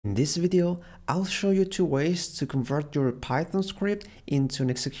In this video, I'll show you two ways to convert your Python script into an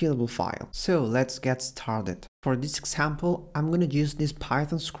executable file. So let's get started. For this example, I'm going to use this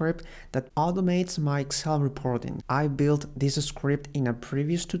Python script that automates my Excel reporting. I built this script in a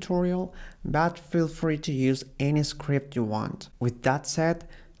previous tutorial, but feel free to use any script you want. With that said,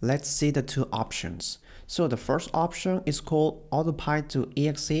 let's see the two options. So the first option is called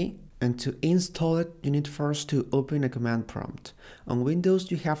auto-py-to-exe. And to install it, you need first to open a command prompt. On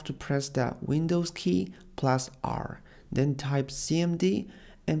Windows, you have to press the Windows key plus R, then type cmd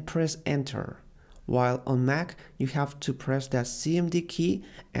and press enter. While on Mac, you have to press the cmd key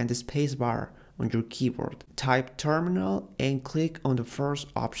and the spacebar on your keyboard. Type terminal and click on the first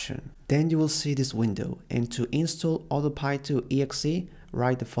option. Then you will see this window, and to install auto-py-to-exe,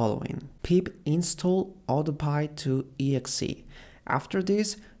 write the following: pip install auto-py-to-exe. After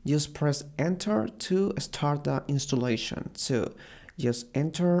this, just press enter to start the installation. So just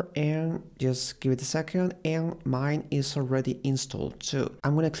enter and just give it a second, and mine is already installed. So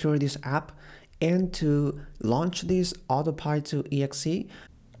I'm gonna clear this app, and to launch this auto-py-to-exe,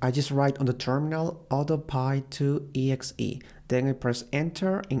 I just write on the terminal auto-py-to-exe. Then I press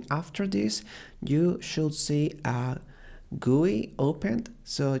enter, and after this, you should see a GUI opened.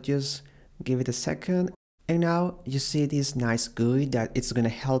 So just give it a second. And now you see this nice GUI that it's going to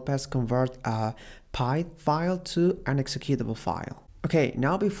help us convert a Py file to an executable file. Okay,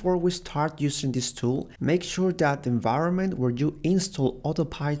 now before we start using this tool, make sure that the environment where you install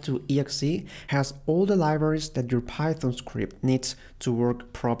auto-py-to-exe has all the libraries that your Python script needs to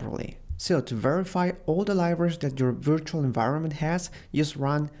work properly. So to verify all the libraries that your virtual environment has, just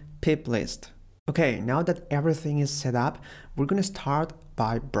run pip list. Okay, now that everything is set up, we're going to start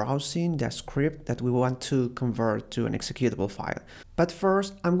by browsing the script that we want to convert to an executable file. But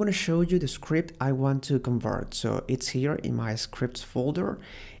first, I'm going to show you the script I want to convert. So it's here in my scripts folder.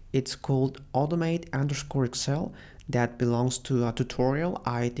 It's called automate_excel. That belongs to a tutorial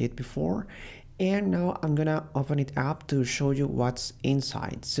I did before. And now I'm gonna open it up to show you what's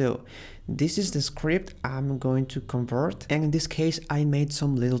inside. So this is the script I'm going to convert. And in this case, I made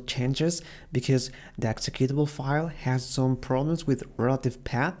some little changes because the executable file has some problems with relative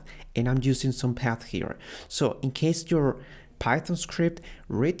path, and I'm using some path here. So in case your Python script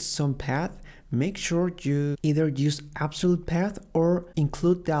reads some path, make sure you either use absolute path or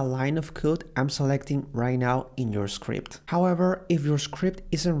include the line of code I'm selecting right now in your script. However, if your script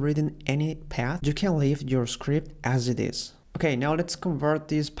isn't reading any path, you can leave your script as it is. Okay, now let's convert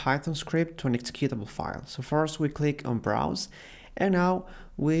this Python script to an executable file. So first we click on browse, and now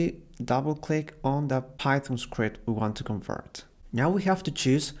we double click on the Python script we want to convert. Now we have to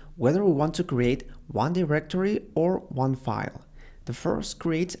choose whether we want to create one directory or one file. The first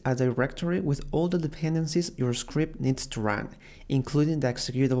creates a directory with all the dependencies your script needs to run, including the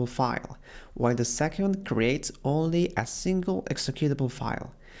executable file, while the second creates only a single executable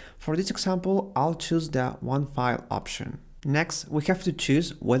file. For this example, I'll choose the one file option. Next, we have to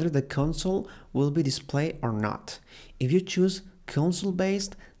choose whether the console will be displayed or not. If you choose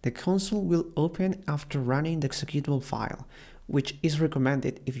console-based, the console will open after running the executable file, which is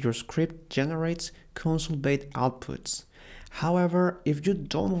recommended if your script generates console-based outputs. However, if you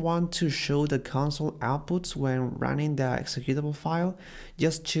don't want to show the console outputs when running the executable file,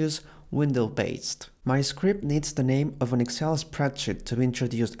 just choose window-based. My script needs the name of an Excel spreadsheet to be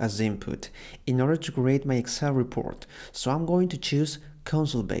introduced as input in order to create my Excel report, so I'm going to choose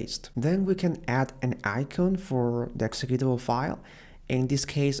console-based. Then we can add an icon for the executable file. In this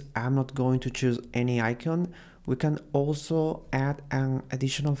case, I'm not going to choose any icon. We can also add an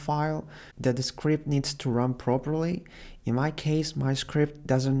additional file that the script needs to run properly. In my case, my script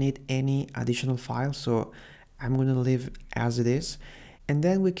doesn't need any additional file, so I'm going to leave as it is. And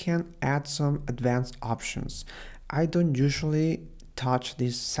then we can add some advanced options. I don't usually touch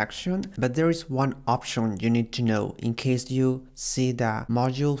this section, but there is one option you need to know in case you see the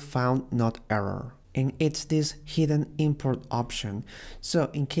module found not error. And it's this hidden import option. So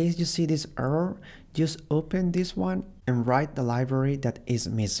in case you see this error, just open this one and write the library that is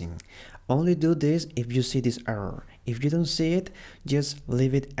missing. Only do this if you see this error. If you don't see it, just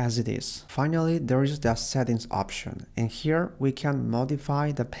leave it as it is. Finally, there is the settings option, and here we can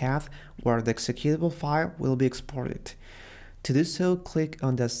modify the path where the executable file will be exported. To do so, click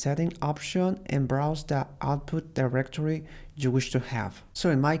on the setting option and browse the output directory you wish to have. So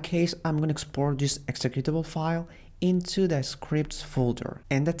in my case, I'm going to export this executable file into the scripts folder.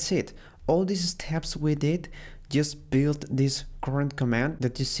 And that's it. All these steps we did just built this current command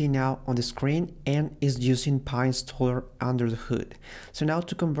that you see now on the screen and is using PyInstaller under the hood. So now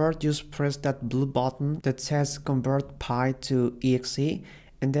to convert, just press that blue button that says convert Py to exe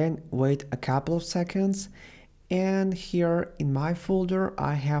and then wait a couple of seconds. And here in my folder,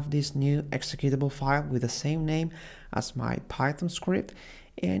 I have this new executable file with the same name as my Python script.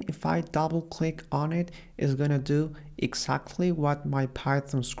 And if I double click on it, it's gonna do exactly what my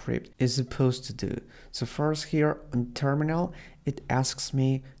Python script is supposed to do. So first here on terminal, it asks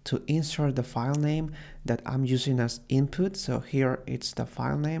me to insert the file name that I'm using as input. So here it's the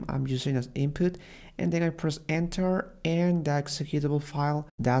file name I'm using as input. And then I press enter and the executable file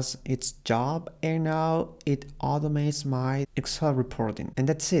does its job, and now it automates my Excel reporting. And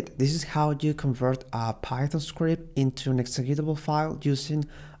that's it. This is how you convert a Python script into an executable file using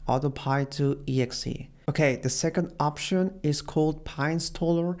auto-py-to-exe. Okay, the second option is called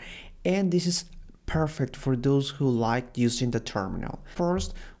PyInstaller, and this is perfect for those who like using the terminal.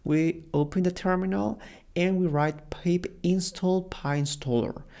 First, we open the terminal and we write pip install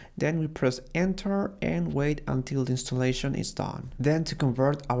PyInstaller. Then we press enter and wait until the installation is done. Then to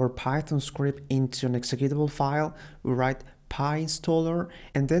convert our Python script into an executable file, we write PyInstaller,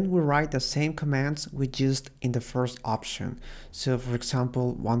 and then we write the same commands we used in the first option. So for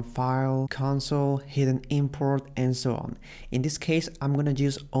example, one file, console, hidden import, and so on. In this case, I'm gonna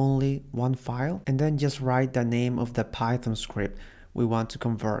use only one file and then just write the name of the Python script we want to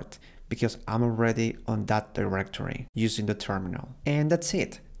convert, because I'm already on that directory using the terminal. And that's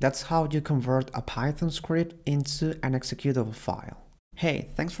it. That's how you convert a Python script into an executable file. Hey,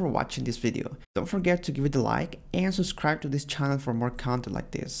 thanks for watching this video. Don't forget to give it a like and subscribe to this channel for more content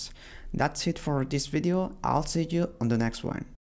like this. That's it for this video. I'll see you on the next one.